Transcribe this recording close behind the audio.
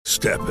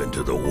Step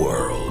into the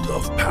world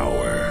of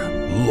power,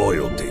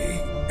 loyalty,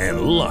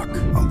 and luck.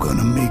 I'm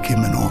gonna make him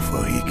an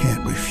offer he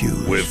can't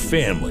refuse. With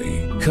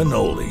family,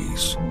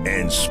 cannolis,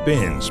 and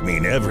spins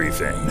mean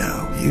everything.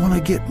 Now, you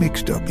wanna get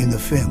mixed up in the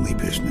family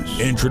business.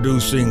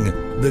 Introducing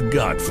The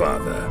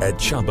Godfather at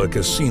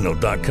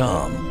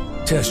ChumbaCasino.com.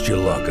 Test your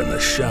luck in the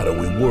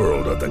shadowy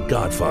world of The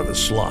Godfather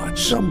slot.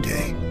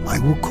 Someday, I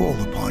will call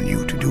upon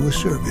you to do a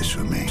service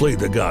for me. Play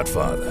The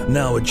Godfather,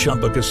 now at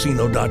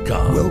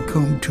ChumbaCasino.com.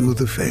 Welcome to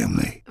the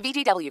family.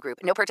 VGW Group.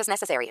 No purchase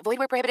necessary. Void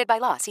where prohibited by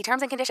law. See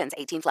terms and conditions.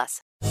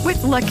 18+.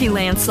 With Lucky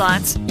Land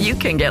Slots, you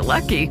can get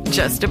lucky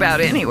just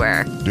about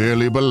anywhere.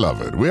 Dearly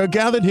beloved, we are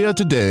gathered here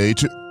today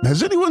to...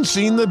 Has anyone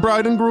seen the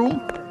bride and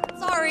groom?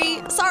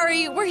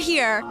 Sorry, we're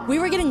here. We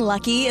were getting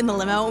lucky in the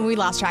limo and we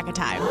lost track of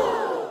time.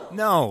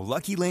 No,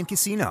 Lucky Land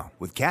Casino,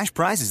 with cash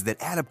prizes that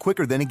add up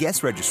quicker than a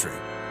guest registry.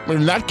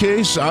 In that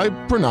case, I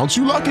pronounce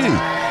you lucky.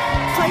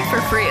 Play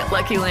for free at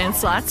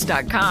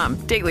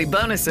LuckyLandSlots.com. Daily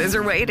bonuses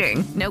are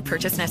waiting. No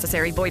purchase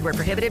necessary. Void where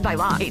prohibited by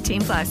law.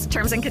 18+.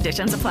 Terms and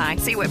conditions apply.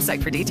 See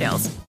website for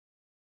details.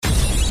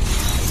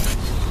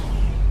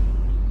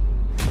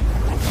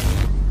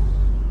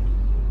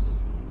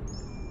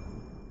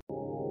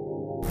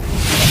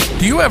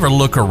 Do you ever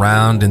look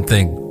around and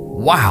think,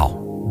 wow,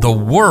 the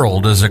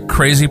world is a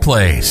crazy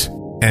place,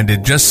 and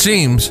it just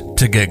seems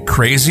to get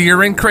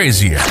crazier and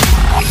crazier?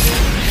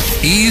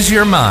 Ease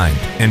your mind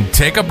and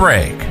take a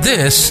break.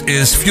 This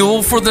is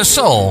Fuel for the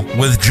Soul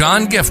with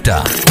John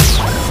Giftah.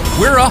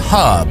 We're a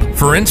hub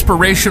for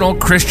inspirational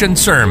Christian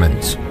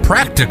sermons,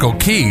 practical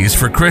keys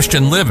for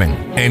Christian living,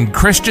 and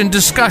Christian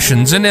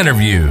discussions and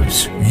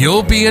interviews.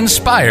 You'll be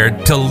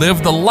inspired to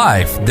live the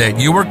life that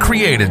you were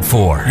created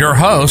for. Your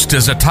host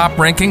is a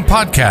top-ranking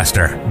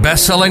podcaster,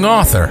 best-selling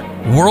author,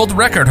 world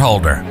record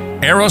holder,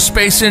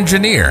 aerospace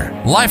engineer,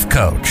 life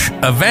coach,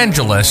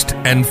 evangelist,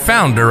 and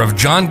founder of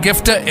John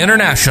Giftah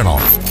International.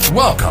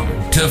 Welcome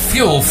to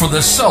Fuel for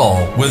the Soul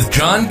with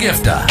John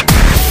Giftah.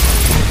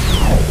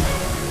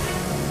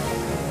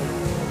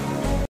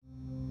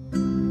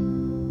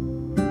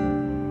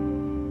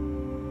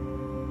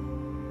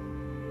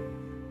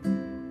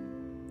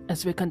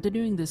 As we're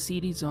continuing the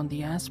series on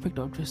the aspect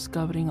of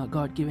discovering our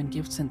God-given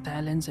gifts and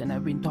talents, and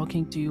I've been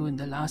talking to you in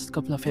the last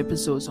couple of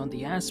episodes on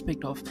the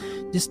aspect of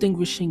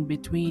distinguishing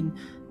between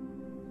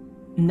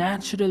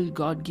natural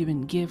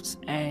God-given gifts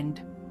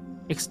and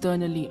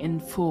externally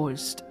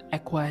enforced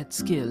acquired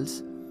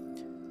skills,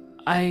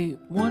 I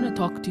want to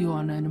talk to you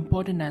on an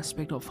important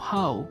aspect of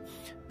how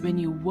when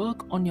you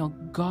work on your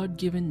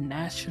God-given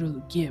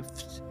natural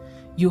gifts,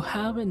 you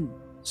have a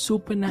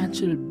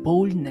supernatural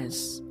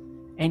boldness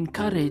and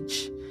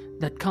courage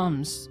that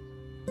comes,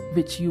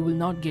 which you will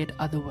not get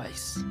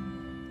otherwise,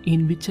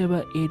 in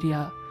whichever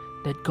area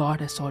that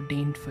God has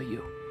ordained for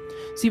you.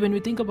 See, when we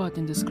think about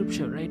in the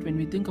scripture, right, when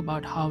we think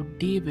about how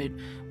David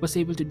was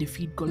able to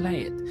defeat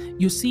Goliath,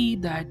 you see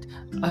that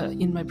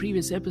in my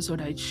previous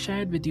episode, I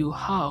shared with you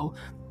how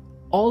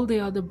all the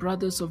other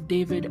brothers of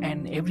David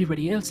and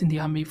everybody else in the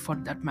army, for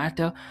that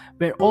matter,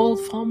 were all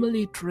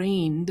formally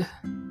trained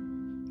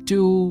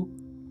to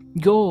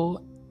go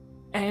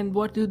and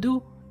what to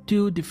do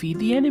to defeat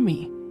the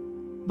enemy.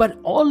 But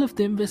all of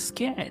them were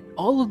scared.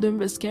 All of them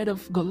were scared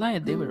of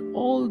Goliath. They were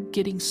all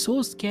getting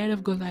so scared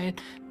of Goliath.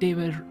 They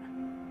were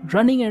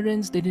running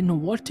errands. They didn't know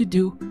what to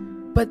do.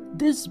 But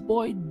this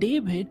boy,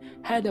 David,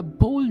 had a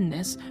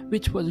boldness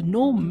which was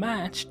no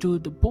match to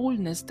the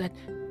boldness that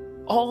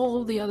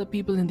all the other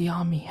people in the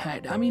army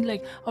had. I mean,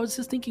 like, I was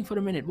just thinking for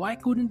a minute, why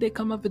couldn't they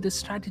come up with a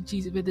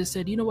strategy where they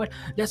said, you know what,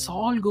 let's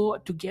all go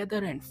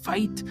together and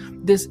fight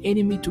this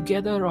enemy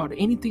together or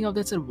anything of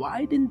that sort?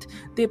 Why didn't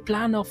they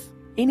plan of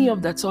any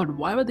of that sort?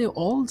 Why were they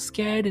all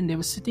scared and they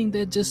were sitting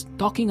there just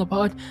talking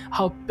about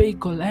how big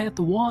Goliath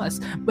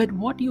was? But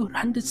what you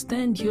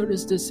understand here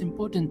is this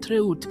important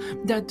truth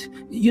that,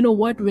 you know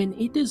what, when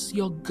it is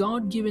your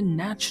God-given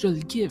natural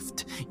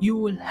gift, you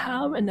will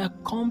have an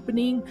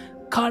accompanying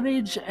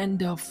courage and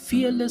the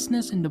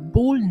fearlessness and the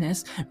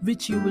boldness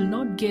which you will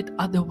not get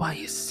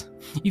otherwise.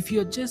 If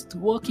you're just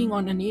working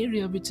on an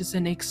area which is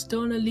an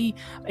externally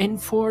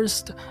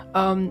enforced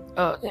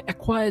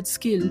acquired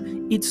skill,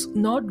 it's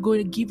not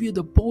going to give you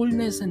the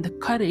boldness and the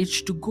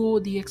courage to go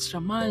the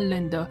extra mile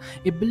and the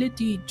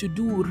ability to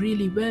do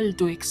really well,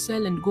 to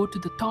excel and go to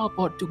the top,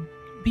 or to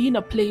be in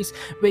a place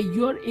where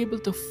you're able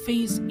to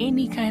face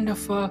any kind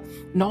of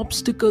an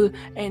obstacle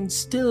and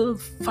still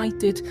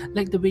fight it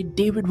like the way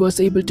David was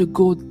able to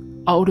go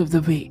out of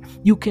the way.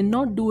 You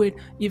cannot do it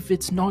if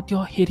it's not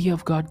your area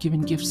of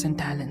God-given gifts and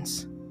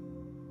talents.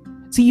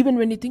 See, even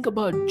when you think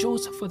about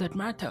Joseph for that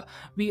matter,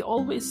 we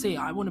always say,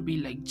 I want to be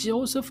like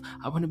Joseph,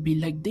 I want to be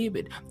like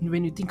David. And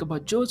when you think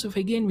about Joseph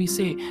again, we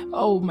say,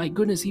 oh my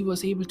goodness, he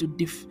was able to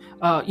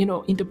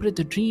interpret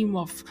the dream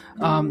of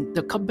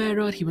the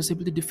cupbearer. He was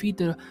able to defeat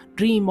the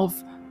dream of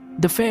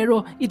the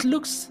Pharaoh. It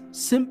looks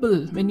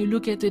simple when you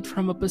look at it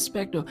from a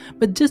perspective,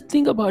 but just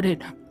think about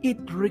it. it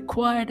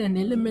required an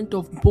element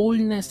of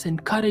boldness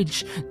and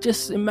courage.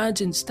 Just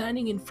imagine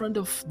standing in front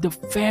of the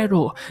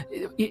Pharaoh.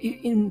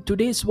 In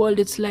today's world,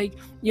 it's like,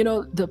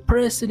 the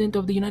president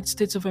of the United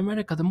States of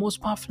America, the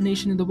most powerful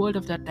nation in the world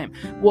of that time,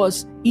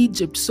 was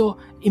Egypt. So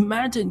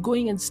imagine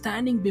going and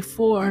standing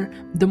before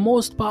the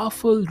most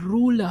powerful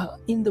ruler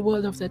in the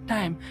world of that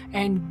time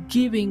and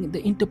giving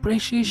the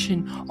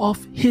interpretation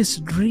of his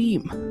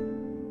dream.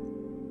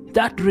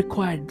 That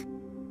required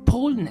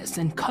boldness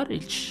and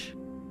courage.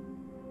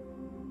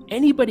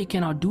 Anybody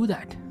cannot do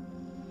that.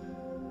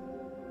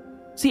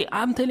 See,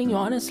 I'm telling you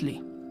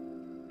honestly,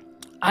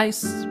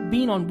 I've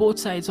been on both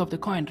sides of the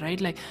coin, right?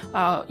 Like,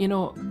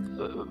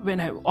 when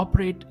I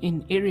operate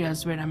in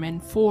areas where I'm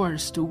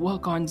enforced to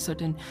work on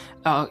certain,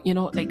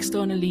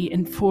 externally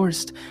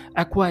enforced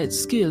acquired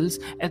skills,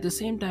 at the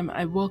same time,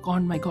 I work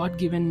on my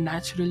God-given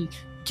natural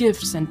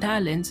gifts and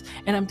talents.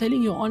 And I'm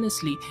telling you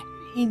honestly,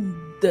 in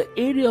the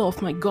area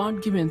of my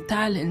God-given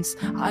talents,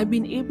 I've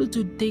been able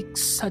to take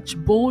such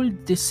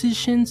bold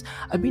decisions.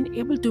 I've been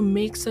able to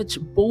make such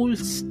bold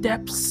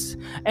steps,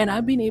 and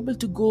I've been able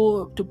to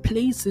go to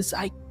places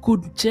I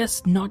could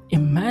just not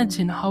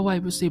imagine how I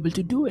was able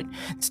to do it.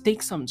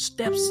 Take some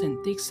steps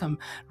and take some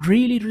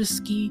really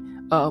risky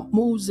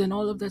moves and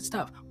all of that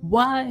stuff.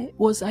 Why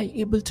was I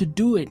able to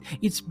do it?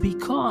 It's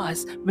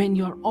because when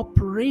you're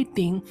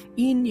operating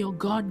in your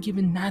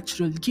God-given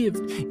natural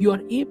gift, you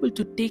are able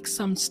to take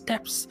some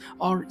steps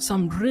or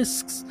some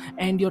risks,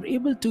 and you're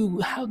able to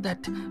have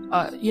that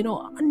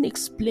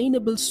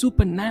unexplainable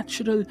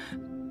supernatural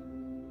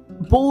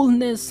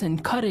boldness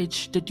and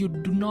courage that you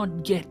do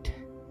not get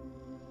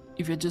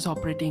if you're just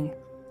operating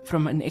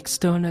from an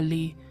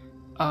externally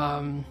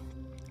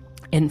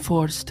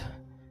enforced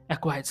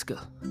acquired skill.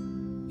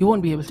 You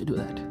won't be able to do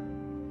that.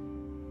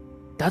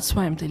 That's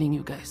why I'm telling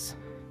you guys,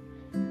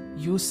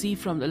 you see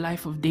from the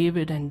life of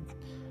David, and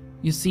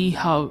you see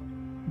how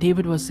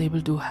David was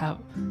able to have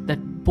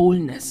that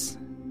boldness.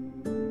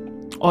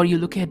 Or you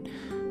look at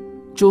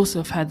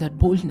Joseph had that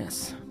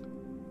boldness.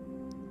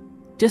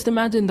 Just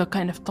imagine the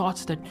kind of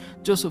thoughts that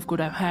Joseph could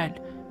have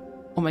had.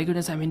 Oh my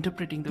goodness, I'm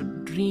interpreting the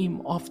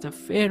dream of the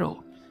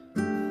Pharaoh.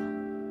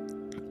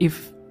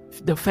 If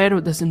the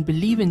Pharaoh doesn't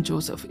believe in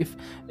Joseph,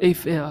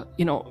 even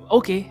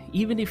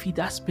if he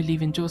does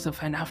believe in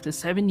Joseph, and after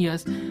 7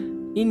 years,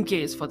 in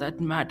case for that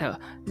matter,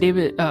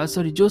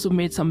 Joseph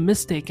made some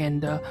mistake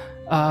and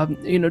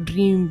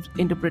dream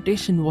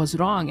interpretation was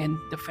wrong, and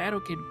the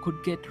Pharaoh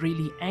could get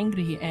really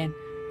angry and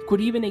could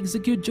even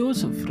execute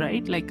Joseph,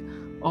 right? Like,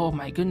 oh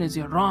my goodness,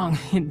 you're wrong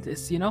in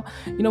this, you know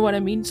what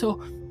I mean?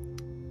 So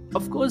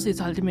of course, it's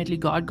ultimately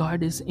God.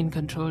 God is in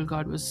control.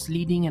 God was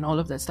leading and all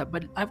of that stuff.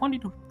 But I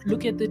wanted to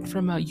look at it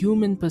from a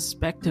human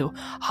perspective,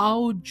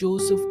 how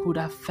Joseph could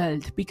have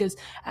felt. Because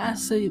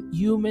as a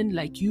human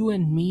like you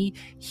and me,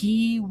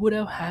 he would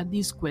have had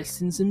these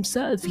questions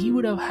himself. He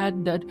would have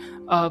had that,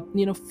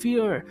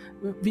 fear,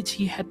 which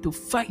he had to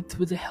fight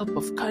with the help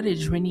of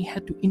courage when he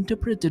had to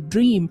interpret the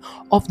dream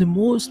of the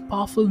most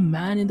powerful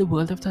man in the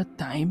world of that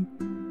time,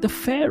 the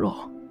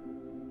Pharaoh.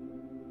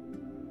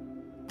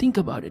 Think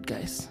about it,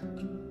 guys.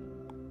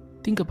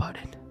 Think about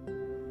it.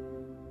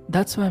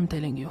 That's why I'm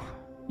telling you,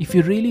 if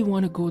you really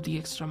want to go the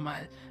extra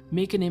mile,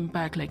 make an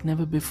impact like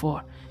never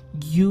before,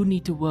 you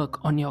need to work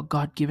on your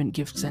God-given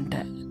gifts and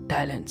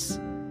talents.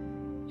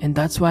 And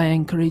that's why I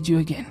encourage you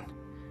again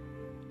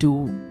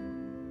to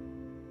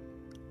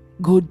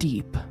go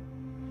deep,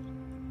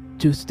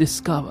 to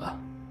discover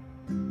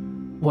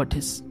what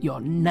is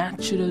your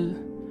natural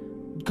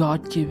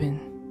God-given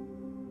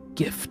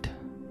gift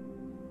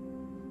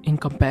in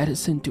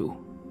comparison to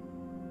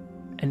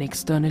an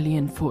externally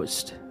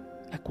enforced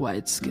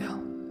acquired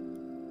skill.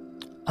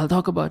 I'll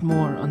talk about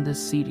more on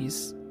this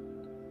series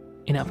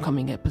in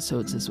upcoming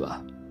episodes as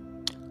well.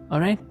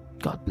 Alright?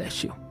 God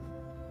bless you.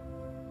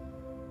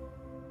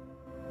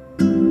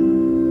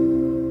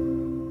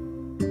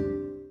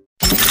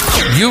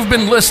 You've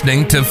been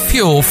listening to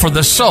Fuel for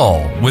the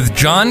Soul with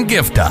John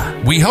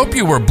Giftah. We hope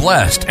you were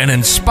blessed and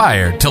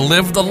inspired to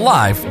live the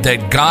life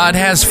that God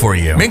has for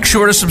you. Make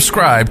sure to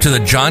subscribe to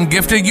the John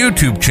Giftah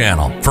YouTube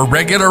channel for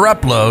regular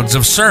uploads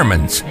of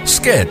sermons,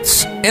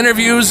 skits,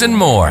 interviews, and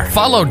more.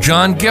 Follow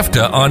John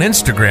Giftah on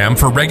Instagram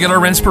for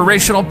regular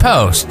inspirational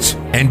posts.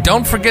 And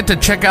don't forget to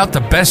check out the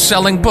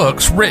best-selling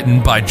books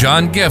written by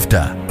John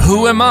Giftah,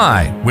 Who Am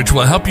I?, which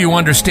will help you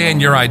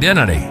understand your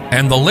identity,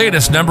 and the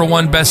latest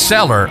 #1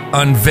 bestseller,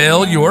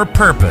 Unveil Your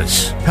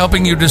Purpose,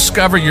 helping you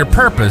discover your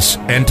purpose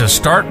and to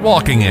start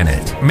walking in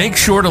it. Make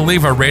sure to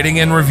leave a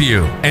rating and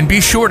review, and be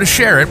sure to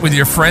share it with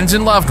your friends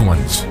and loved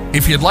ones.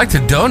 If you'd like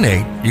to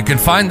donate, you can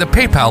find the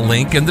PayPal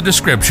link in the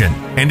description.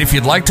 And if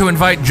you'd like to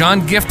invite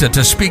John Giftah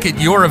to speak at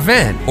your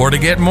event or to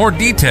get more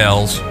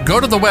details, go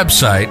to the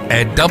website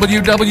at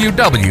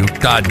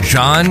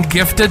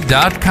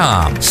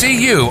www.johngiftah.com.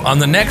 See you on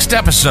the next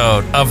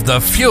episode of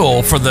The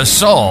Fuel for the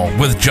Soul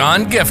with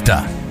John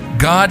Giftah.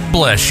 God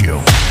bless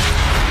you.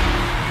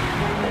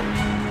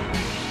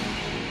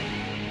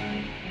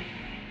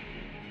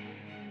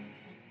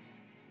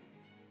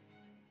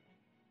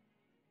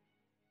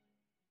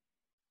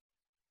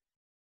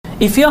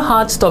 If your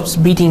heart stops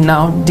beating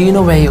now, do you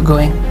know where you're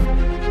going?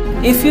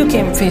 If you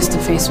came face to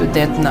face with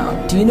death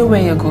now, do you know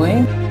where you're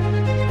going?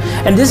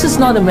 And this is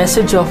not a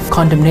message of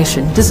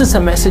condemnation. This is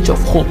a message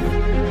of hope.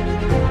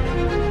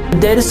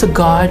 There is a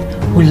God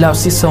who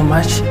loves you so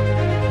much.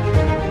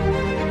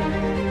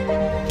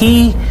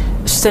 He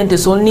sent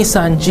His only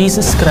Son,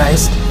 Jesus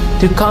Christ,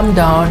 to come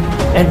down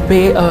and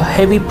pay a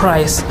heavy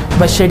price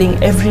by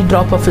shedding every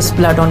drop of His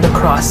blood on the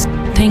cross.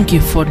 Thank you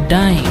for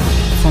dying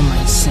for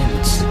my sins.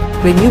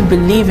 When you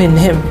believe in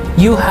Him,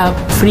 you have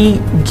free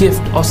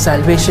gift of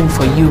salvation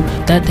for you.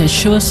 That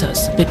assures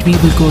us that we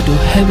will go to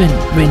heaven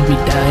when we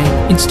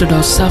die instead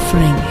of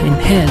suffering in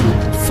hell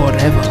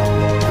forever.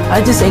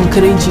 I just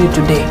encourage you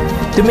today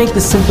to make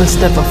the simple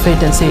step of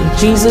faith and say,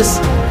 Jesus,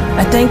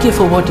 I thank you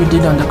for what you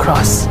did on the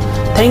cross.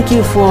 Thank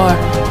you for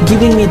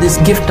giving me this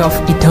gift of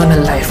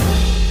eternal life.